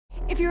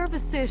you're of a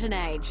certain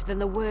age, then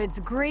the words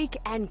Greek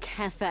and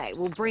cafe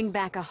will bring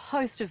back a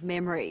host of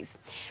memories.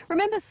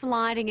 Remember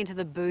sliding into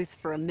the booth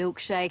for a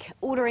milkshake,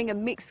 ordering a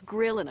mixed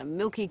grill and a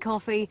milky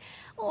coffee,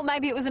 or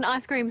maybe it was an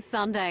ice cream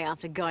sundae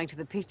after going to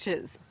the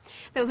pictures.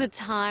 There was a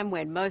time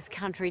when most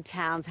country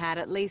towns had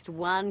at least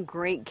one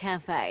Greek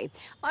cafe.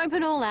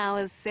 Open all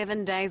hours,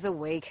 7 days a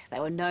week. They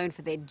were known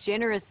for their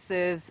generous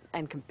serves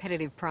and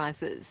competitive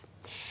prices.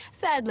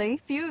 Sadly,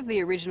 few of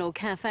the original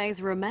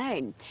cafes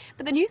remain,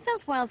 but the New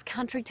South Wales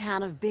country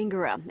town of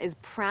Bingara is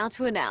proud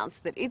to announce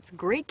that its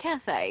Greek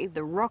cafe,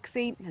 the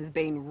Roxy, has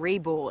been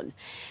reborn.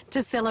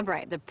 To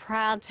celebrate the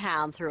proud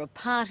town through a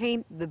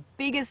party, the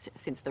biggest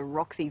since the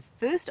Roxy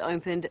first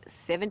opened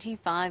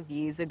 75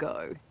 years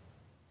ago.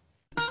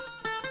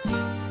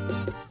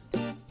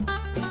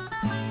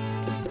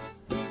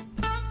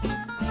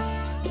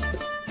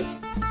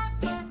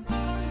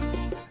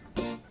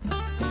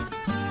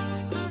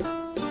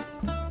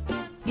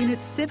 In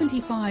its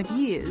 75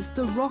 years,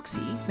 the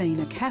Roxy's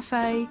been a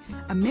cafe,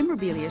 a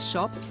memorabilia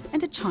shop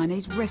and a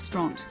Chinese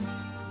restaurant.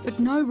 But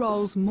no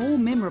role's more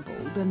memorable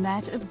than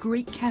that of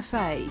Greek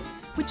Cafe,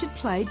 which it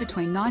played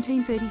between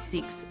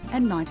 1936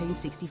 and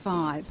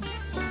 1965.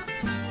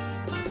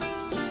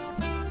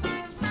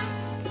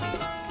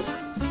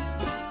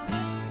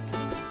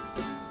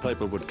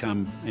 People would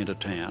come into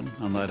town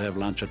and they'd have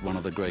lunch at one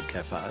of the Greek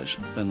cafes.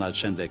 Then they'd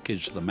send their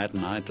kids to the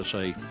matinee to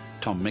see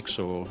Tom Mix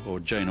or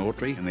Gene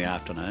Autry in the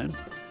afternoon.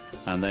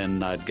 And then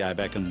they'd go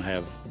back and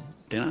have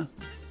dinner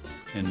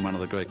in one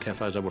of the Greek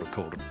cafes. They would have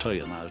called it tea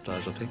in those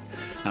days, I think.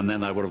 And then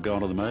they would have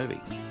gone to the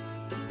movie.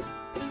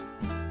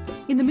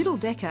 In the middle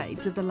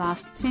decades of the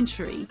last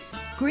century,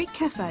 Greek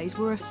cafes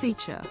were a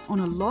feature on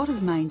a lot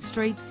of main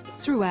streets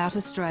throughout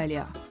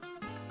Australia.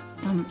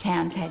 Some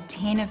towns had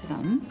 10 of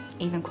them,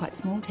 even quite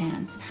small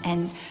towns,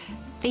 and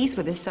these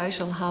were the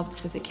social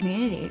hubs of the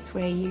community. It's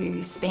where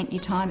you spent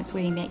your time, it's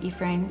where you met your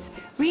friends.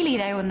 Really,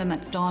 they were the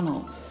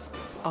McDonald's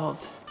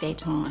of their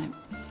time.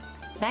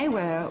 They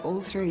were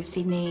all through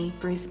Sydney,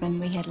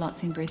 Brisbane. We had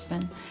lots in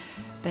Brisbane,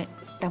 but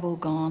they're all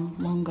gone,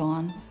 long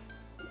gone.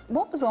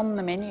 What was on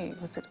the menu?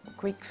 Was it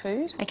Greek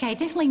food? Okay,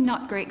 definitely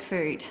not Greek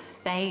food.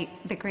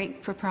 The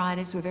Greek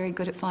proprietors were very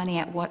good at finding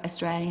out what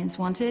Australians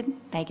wanted.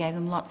 They gave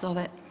them lots of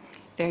it,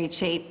 very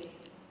cheap,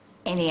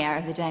 any hour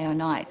of the day or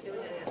night.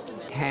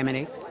 Ham and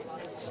eggs,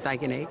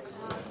 steak and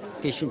eggs,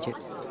 fish and chips.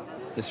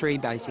 The three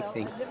basic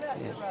things,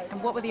 yeah.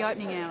 And what were the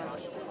opening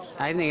hours?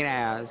 Opening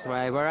hours,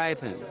 well, we're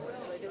open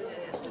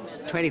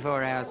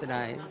 24 hours a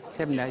day,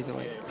 7 days a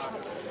week.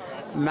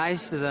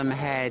 Most of them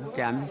had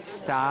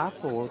staff,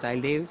 or they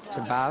lived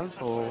above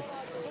or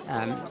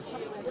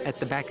at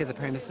the back of the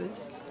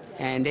premises,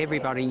 and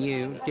everybody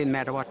knew, didn't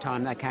matter what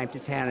time they came to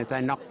town, if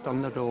they knocked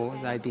on the door,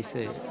 they'd be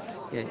served,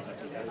 yes.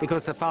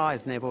 Because the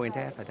fires never went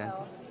out, I don't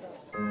think.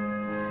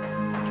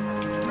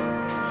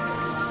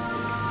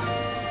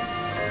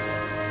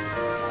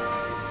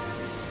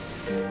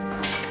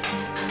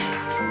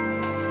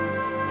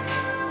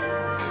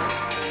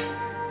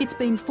 It's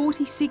been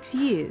 46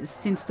 years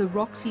since the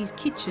Roxy's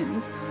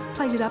kitchens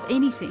plated up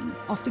anything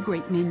off the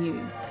Greek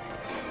menu.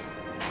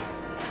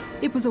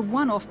 It was a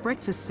one-off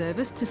breakfast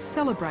service to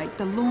celebrate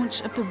the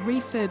launch of the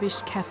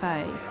refurbished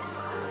cafe.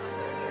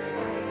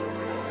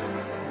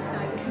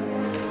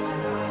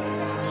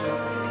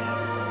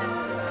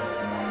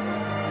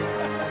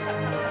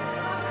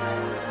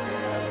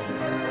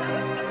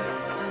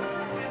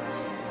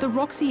 The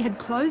Roxy had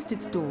closed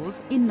its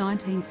doors in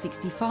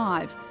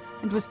 1965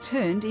 and was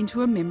turned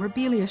into a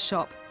memorabilia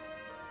shop.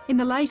 In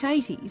the late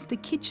 80s, the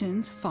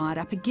kitchens fired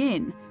up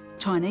again,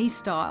 Chinese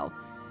style.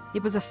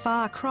 It was a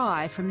far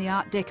cry from the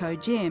Art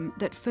Deco gem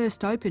that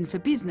first opened for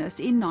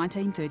business in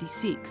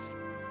 1936.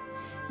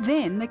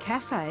 Then the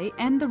cafe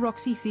and the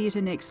Roxy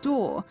Theatre next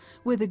door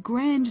were the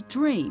grand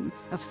dream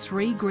of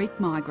 3 Greek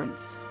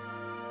migrants.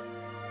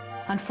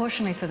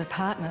 Unfortunately for the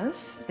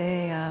partners,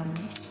 their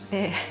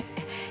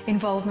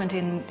involvement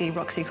in the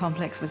Roxy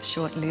complex was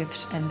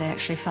short-lived, and they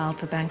actually filed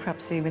for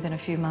bankruptcy within a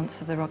few months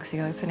of the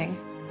Roxy opening.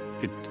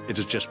 It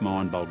is just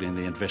mind-boggling,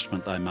 the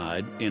investment they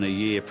made. In a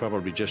year,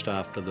 probably just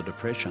after the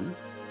Depression,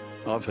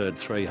 I've heard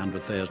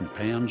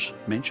 £300,000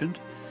 mentioned.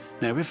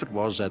 Now, if it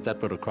was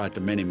that would equate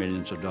to many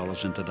millions of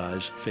dollars in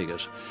today's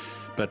figures.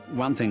 But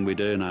one thing we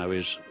do know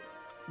is,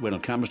 when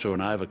it comes to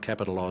an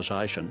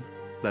over-capitalisation,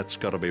 that's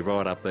got to be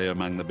right up there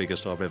among the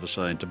biggest I've ever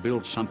seen. To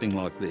build something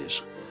like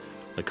this,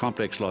 a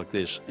complex like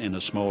this in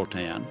a small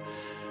town,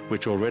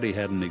 which already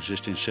had an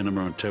existing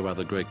cinema and 2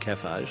 other Greek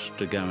cafes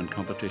to go in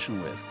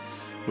competition with,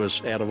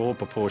 was out of all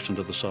proportion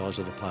to the size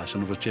of the place,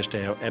 and it was just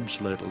our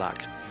absolute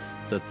luck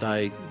that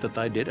they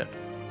did it.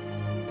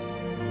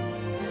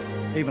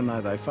 Even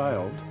though they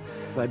failed,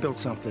 they built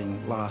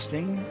something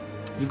lasting.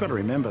 You've got to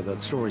remember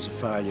that stories of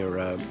failure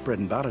are bread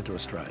and butter to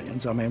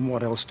Australians. I mean,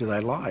 what else do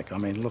they like? I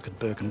mean, look at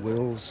Burke and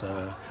Wills,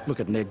 look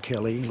at Ned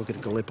Kelly, look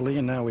at Gallipoli,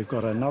 and now we've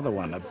got another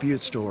one, a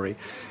Butte story.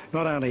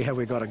 Not only have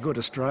we got a good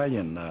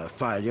Australian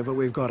failure, but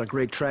we've got a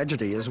Greek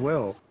tragedy as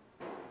well.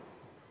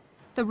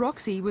 The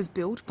Roxy was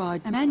built by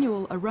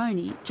Emmanuel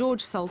Aroni,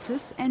 George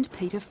Saltus and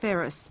Peter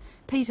Ferris,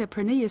 Peter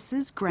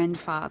Praeneas's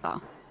grandfather.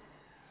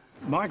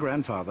 My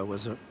grandfather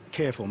was a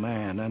careful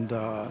man, and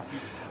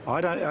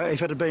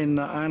if it had been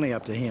only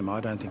up to him,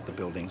 I don't think the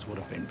buildings would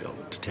have been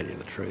built, to tell you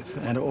the truth.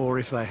 Or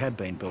if they had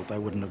been built, they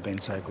wouldn't have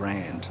been so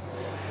grand,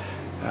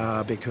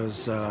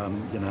 because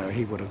you know,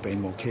 he would have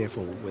been more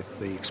careful with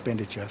the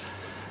expenditure.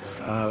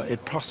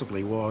 It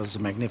possibly was a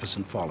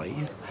magnificent folly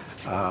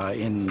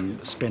in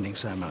spending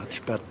so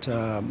much, but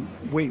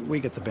we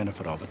get the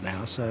benefit of it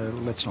now, so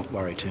let's not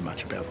worry too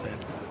much about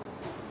that.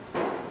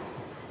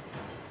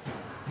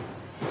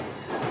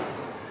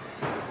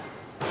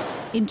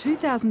 In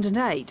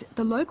 2008,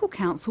 the local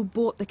council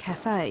bought the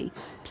cafe,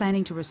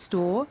 planning to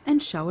restore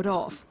and show it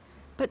off,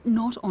 but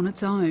not on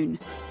its own.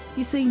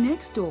 You see,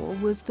 next door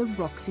was the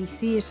Roxy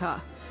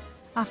Theatre.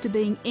 After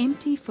being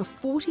empty for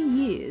 40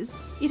 years,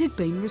 it had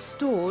been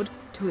restored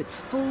to its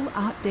full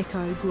Art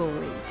Deco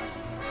glory.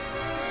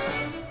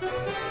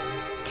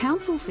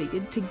 Council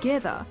figured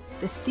together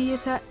the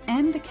theatre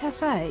and the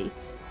cafe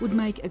would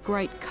make a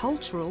great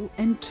cultural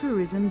and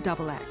tourism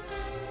double act.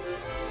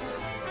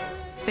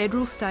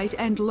 Federal, state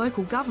and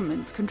local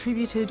governments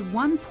contributed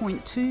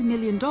 $1.2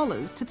 million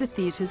to the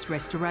theatre's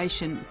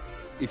restoration.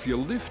 If you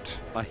lift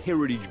a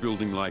heritage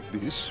building like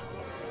this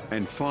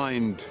and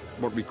find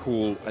what we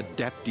call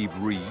adaptive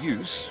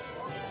reuse,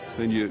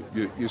 then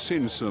you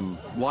send some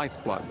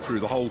lifeblood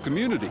through the whole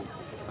community.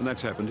 And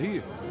that's happened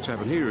here. It's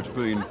happened here. It's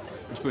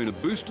been a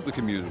boost to the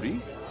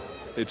community.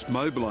 It's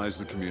mobilised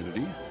the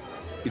community.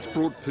 It's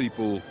brought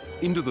people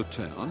into the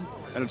town,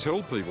 and it's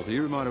held people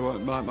here who might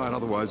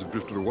otherwise have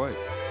drifted away.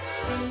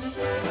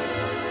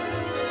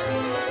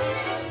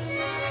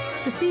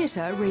 The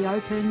theatre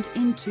reopened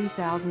in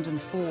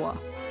 2004.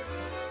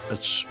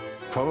 It's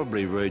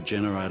probably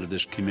regenerated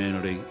this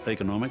community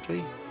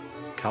economically,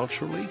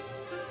 culturally,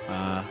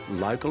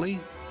 locally,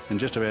 in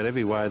just about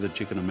every way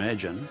that you can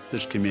imagine.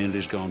 This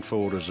community's gone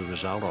forward as a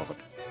result of it.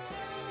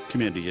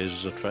 Community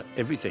uses it for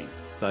everything.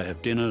 They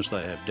have dinners,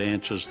 they have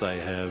dances, they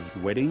have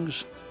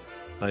weddings,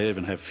 they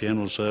even have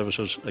funeral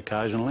services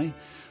occasionally.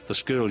 The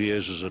school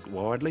uses it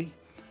widely.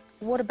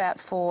 What about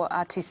for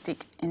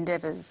artistic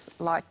endeavours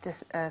like the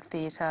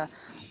theatre,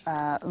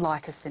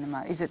 like a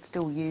cinema? Is it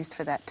still used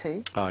for that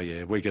too? Oh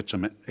yeah, we get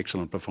some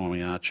excellent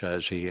performing art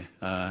shows here.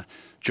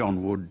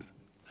 John Wood,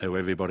 who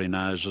everybody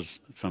knows is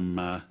from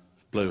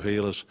Blue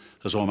Heelers,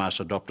 has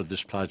almost adopted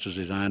this place as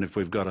his own. If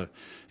we've got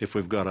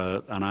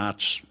an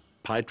arts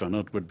patron,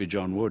 it would be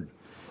John Wood.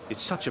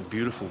 It's such a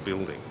beautiful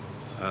building,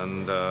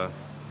 and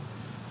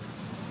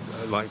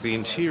like the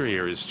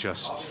interior is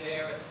just,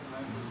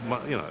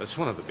 you know, it's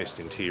one of the best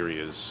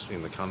interiors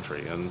in the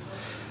country, and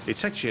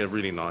it's actually a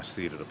really nice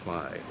theatre to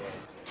play.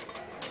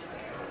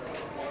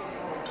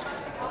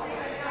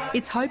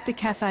 It's hoped the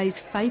cafe's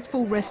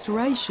faithful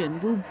restoration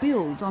will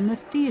build on the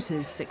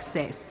theatre's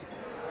success.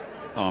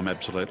 I'm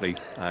absolutely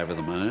over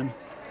the moon.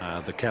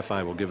 The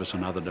cafe will give us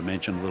another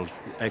dimension, will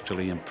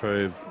actually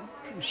improve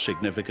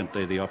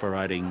significantly the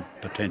operating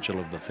potential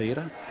of the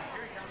theatre.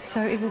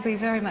 So it will be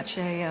very much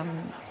a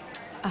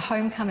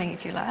homecoming,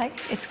 if you like.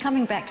 It's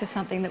coming back to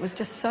something that was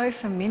just so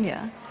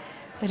familiar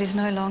that is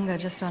no longer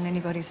just on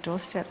anybody's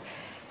doorstep.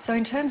 So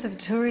in terms of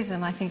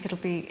tourism, I think it'll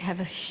have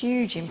a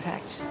huge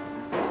impact.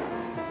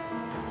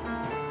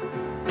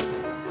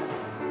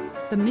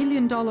 The $1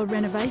 million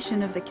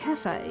renovation of the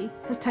cafe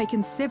has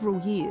taken several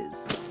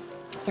years.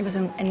 It was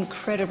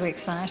incredibly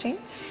exciting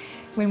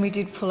when we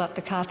did pull up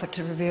the carpet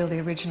to reveal the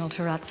original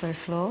terrazzo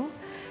floor,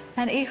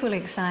 and equally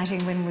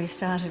exciting when we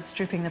started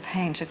stripping the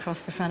paint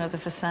across the front of the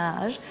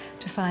facade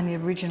to find the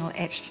original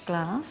etched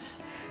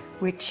glass,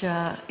 which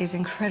is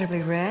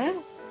incredibly rare.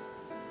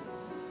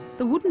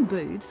 The wooden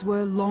booths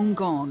were long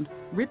gone,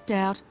 ripped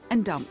out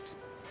and dumped.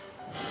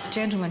 The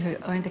gentleman who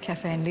owned the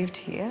cafe and lived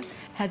here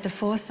had the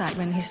foresight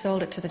when he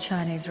sold it to the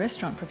Chinese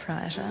restaurant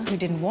proprietor, who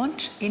didn't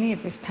want any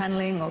of this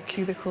panelling or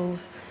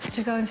cubicles,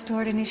 to go and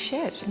store it in his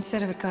shed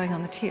instead of it going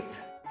on the tip.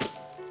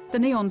 The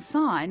neon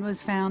sign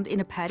was found in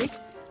a paddock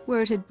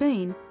where it had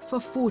been for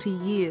 40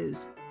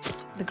 years.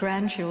 The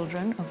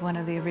grandchildren of one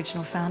of the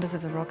original founders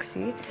of the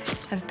Roxy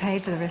have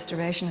paid for the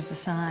restoration of the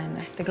sign.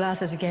 The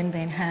glass has again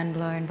been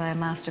hand-blown by a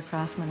master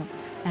craftsman,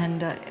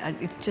 and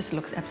it just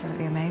looks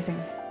absolutely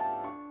amazing.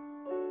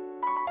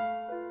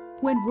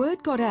 When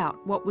word got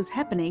out what was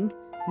happening,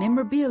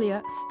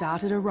 memorabilia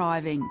started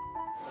arriving.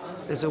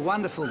 There's a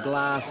wonderful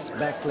glass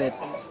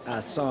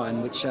backlit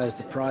sign which shows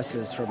the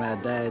prices from our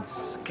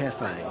dad's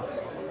cafe,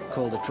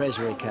 called the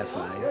Treasury Cafe,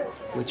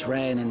 which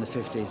ran in the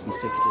 50s and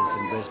 60s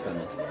in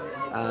Brisbane.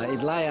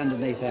 It lay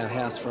underneath our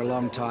house for a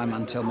long time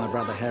until my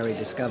brother Harry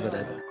discovered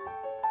it.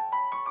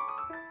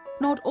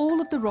 Not all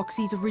of the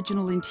Roxy's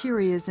original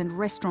interiors and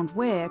restaurant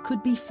ware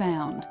could be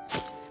found,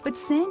 but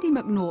Sandy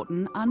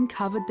McNaughton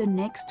uncovered the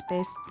next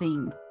best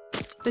thing.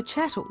 The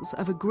chattels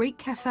of a Greek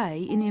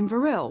cafe in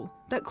Inverell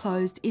that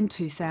closed in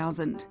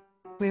 2000.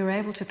 We were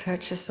able to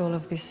purchase all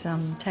of this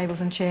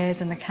tables and chairs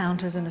and the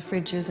counters and the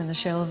fridges and the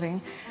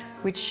shelving,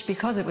 which,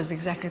 because it was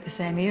exactly the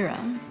same era,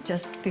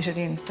 just fitted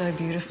in so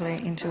beautifully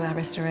into our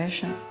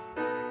restoration.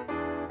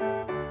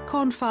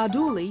 Con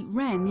Fardouli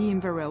ran the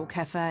Inverell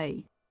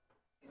Cafe.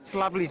 It's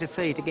lovely to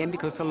see it again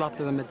because a lot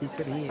of them have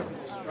disappeared.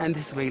 And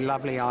this will be a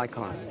lovely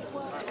icon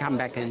to come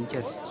back and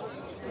just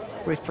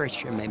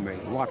refresh your memory,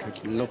 what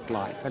it looked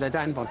like. But I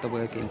don't want the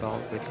work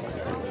involved with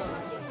it.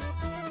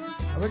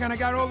 We're going to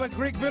go to all the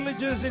Greek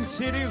villages in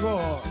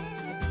Sirigo.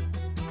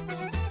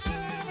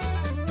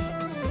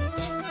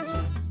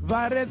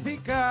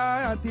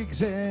 Βαρέθηκα τη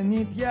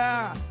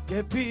ξενιδιά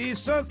και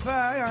πίσω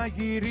θα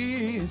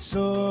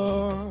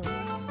γυρίσω.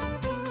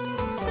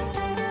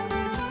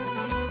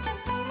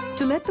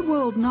 To let the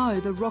world know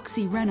the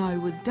Roxy Reno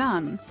was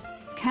done,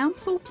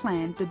 Council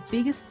planned the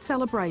biggest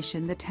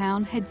celebration the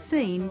town had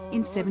seen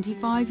in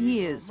 75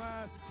 years,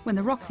 when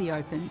the Roxy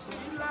opened.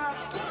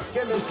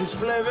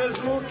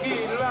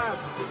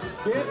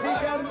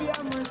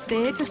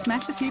 There to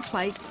smash a few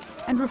plates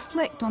and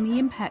reflect on the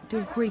impact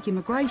of Greek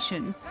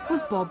immigration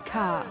was Bob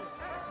Carr.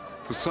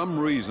 For some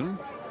reason,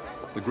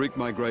 the Greek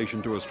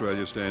migration to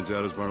Australia stands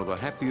out as one of the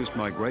happiest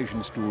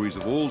migration stories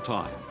of all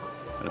time.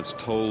 And it's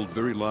told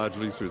very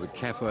largely through the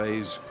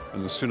cafes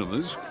and the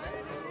cinemas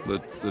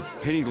that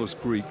penniless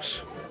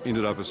Greeks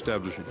ended up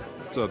establishing.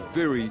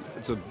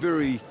 It's a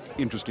very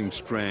interesting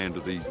strand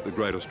of the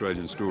great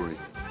Australian story.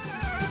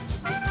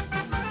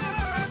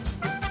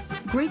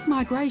 Greek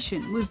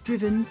migration was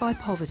driven by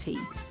poverty.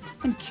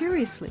 And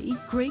curiously,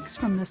 Greeks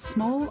from the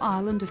small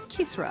island of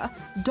Kythera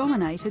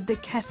dominated the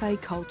cafe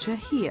culture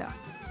here.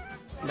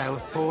 They were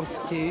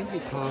forced to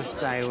because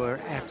they were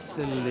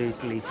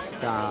absolutely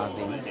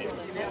starving.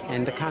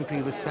 And the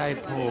country was so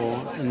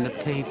poor and the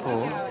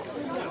people,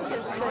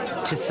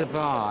 to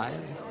survive,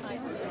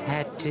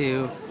 had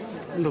to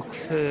look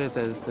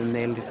further than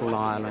their little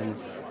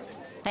islands.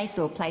 They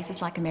saw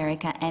places like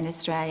America and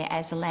Australia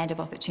as a land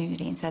of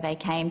opportunity, and so they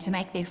came to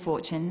make their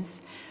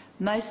fortunes,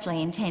 mostly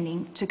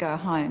intending to go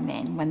home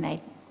then when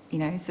they,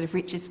 sort of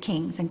rich as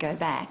kings and go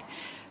back.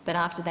 But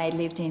after they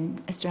lived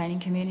in Australian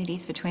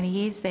communities for 20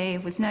 years, there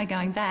was no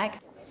going back.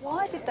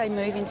 Why did they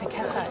move into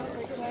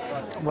cafes?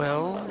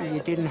 Well, you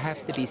didn't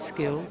have to be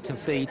skilled to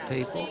feed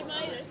people.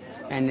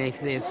 And if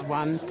there's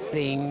one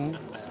thing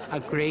a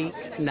Greek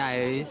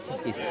knows,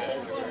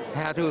 it's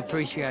how to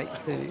appreciate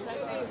food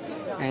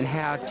and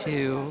how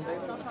to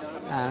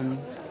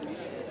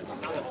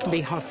be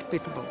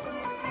hospitable.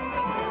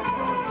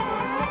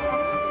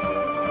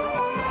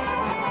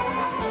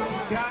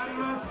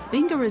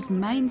 Bingara's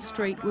main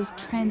street was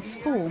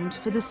transformed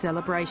for the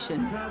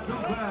celebration.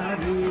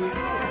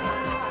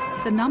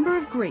 The number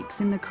of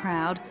Greeks in the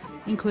crowd,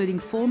 including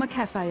former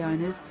cafe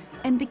owners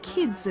and the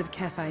kids of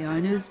cafe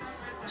owners,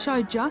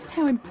 showed just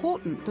how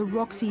important the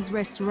Roxy's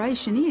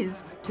restoration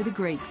is to the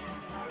Greeks.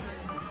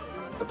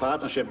 The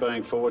partnership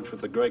being forged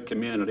with the Greek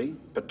community,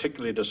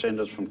 particularly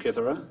descendants from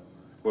Kythera,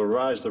 will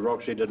raise the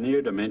Roxy to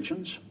new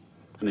dimensions,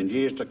 and in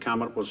years to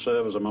come it will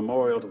serve as a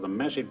memorial to the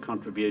massive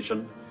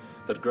contribution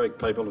that Greek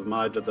people have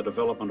made to the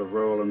development of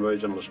rural and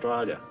regional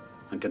Australia,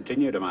 and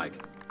continue to make.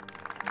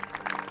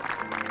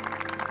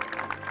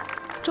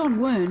 John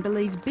Wern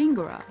believes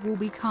Bingara will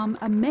become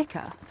a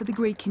mecca for the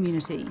Greek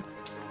community.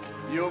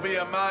 You'll be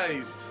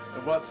amazed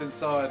at what's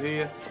inside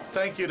here.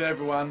 Thank you to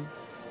everyone.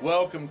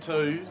 Welcome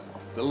to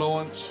the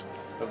launch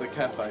of the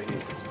cafe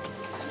here.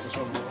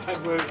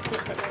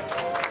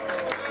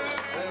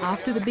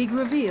 After the big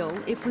reveal,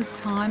 it was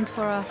time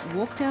for a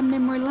walk down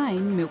memory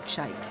lane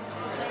milkshake.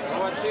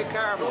 Come on,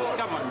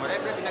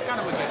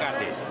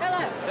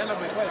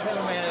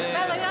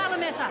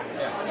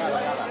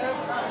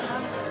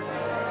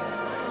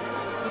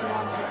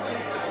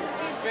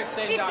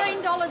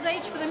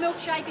 each for the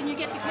milkshake and you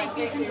get to keep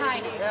your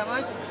container. Yeah,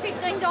 mate.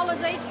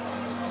 $15 each.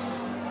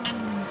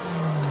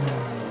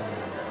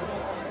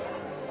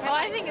 Oh,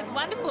 I think it's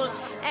wonderful,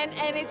 and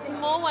it's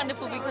more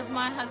wonderful because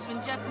my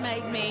husband just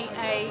made me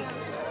a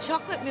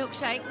chocolate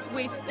milkshake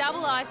with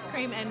double ice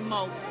cream and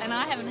malt, and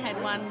I haven't had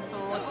one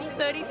for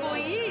 34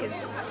 years.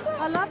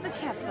 I love the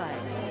cafe.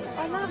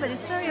 I love it.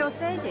 It's very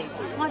authentic.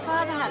 My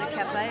father had a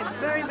cafe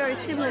very, very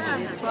similar to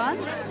this one,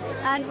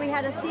 and we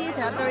had a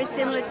theatre very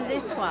similar to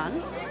this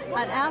one,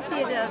 and our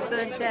theatre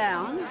burnt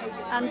down,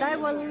 and they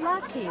were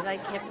lucky they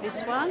kept this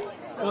one.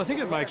 Well, I think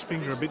it makes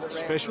Bingara a bit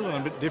special and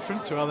a bit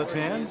different to other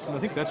towns, and I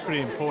think that's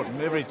pretty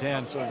important. Every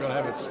town's sort of got to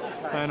have its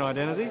own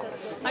identity.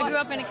 I grew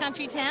up in a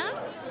country town.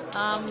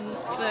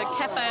 The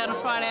cafe on a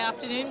Friday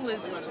afternoon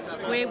was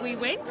where we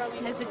went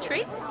as a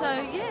treat, so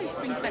yeah, this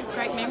brings back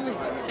great memories.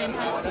 It's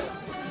fantastic.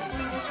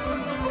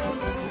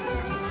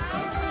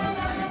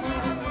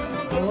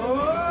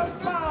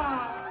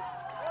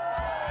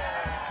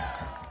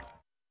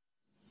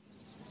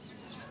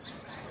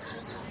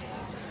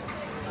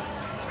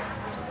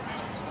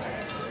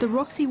 The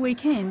Roxy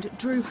weekend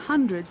drew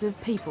hundreds of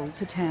people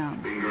to town.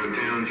 Bingara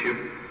Township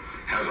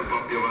has a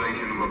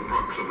population of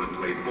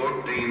approximately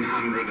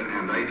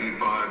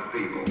 1,485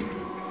 people.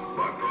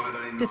 By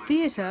Friday night... The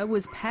theatre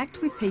was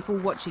packed with people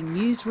watching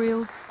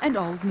newsreels and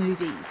old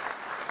movies.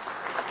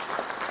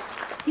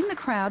 In the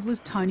crowd was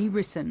Toni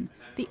Risson,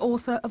 the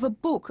author of a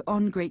book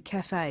on Greek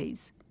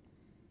cafes.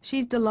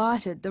 She's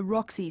delighted the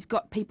Roxy's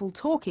got people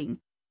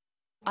talking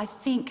I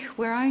think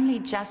we're only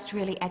just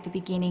really at the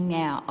beginning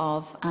now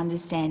of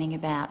understanding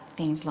about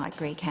things like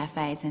Greek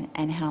cafes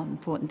and how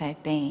important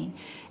they've been.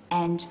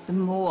 And the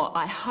more,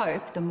 I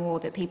hope, the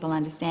more that people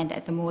understand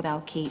that, the more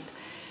they'll keep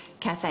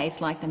cafes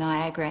like the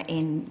Niagara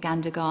in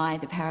Gundagai,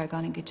 the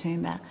Paragon in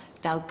Katoomba.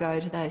 They'll go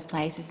to those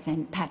places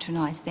and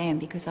patronise them,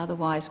 because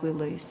otherwise we'll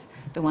lose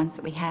the ones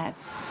that we have.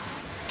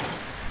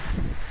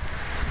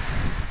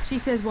 She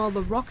says while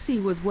the Roxy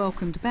was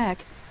welcomed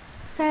back,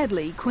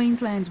 sadly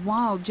Queensland's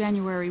wild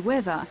January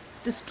weather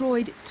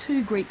destroyed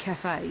 2 Greek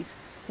cafes,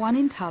 one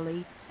in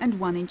Tully and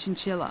one in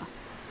Chinchilla.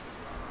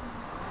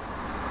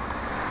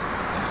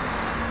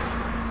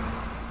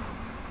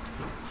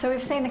 So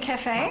we've seen the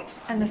cafe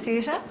and the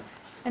theatre,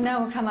 and now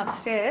we'll come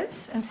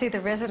upstairs and see the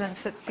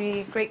residence that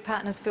the Greek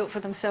partners built for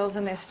themselves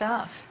and their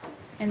staff.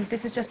 And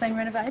this has just been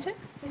renovated?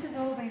 This has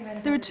all been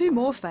renovated. There are 2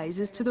 more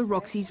phases to the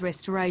Roxy's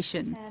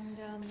restoration.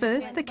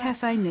 First, the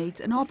cafe needs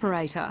an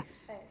operator,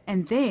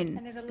 and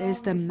then there's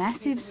the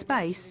massive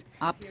space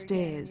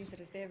upstairs.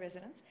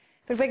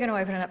 But we're going to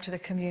open it up to the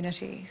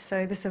community,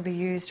 so this will be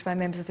used by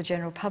members of the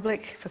general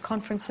public for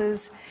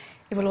conferences.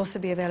 It will also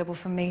be available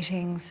for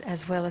meetings,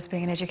 as well as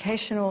being an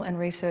educational and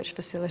research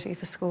facility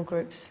for school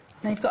groups.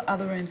 Now you've got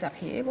other rooms up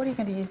here. What are you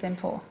going to use them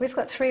for? We've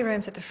got 3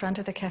 rooms at the front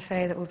of the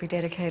cafe that will be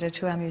dedicated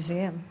to our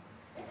museum.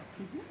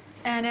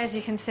 And as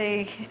you can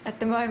see, at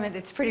the moment,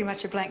 it's pretty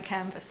much a blank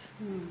canvas.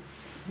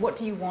 What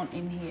do you want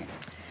in here?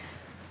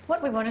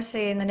 What we want to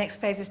see in the next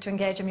phase is to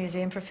engage a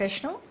museum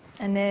professional,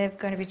 and they're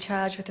going to be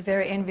charged with the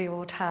very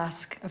enviable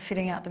task of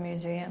fitting out the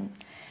museum.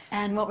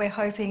 And what we're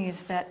hoping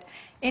is that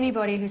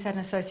anybody who's had an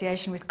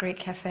association with Greek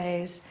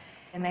cafes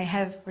and they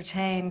have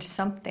retained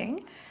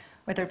something,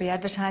 whether it be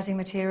advertising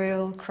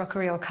material,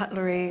 crockery or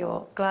cutlery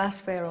or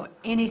glassware or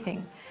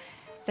anything,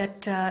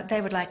 that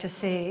they would like to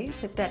see,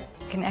 that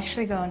can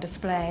actually go on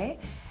display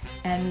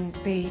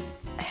and be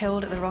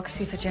held at the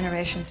Roxy for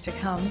generations to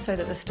come, so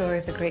that the story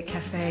of the Greek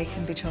cafe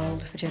can be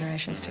told for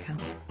generations to come.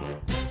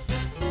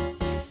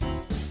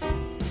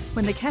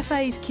 When the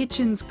cafe's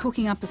kitchen's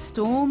cooking up a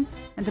storm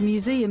and the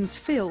museum's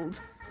filled,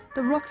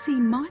 the Roxy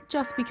might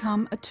just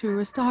become a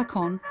tourist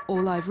icon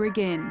all over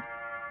again.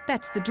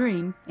 That's the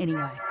dream,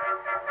 anyway.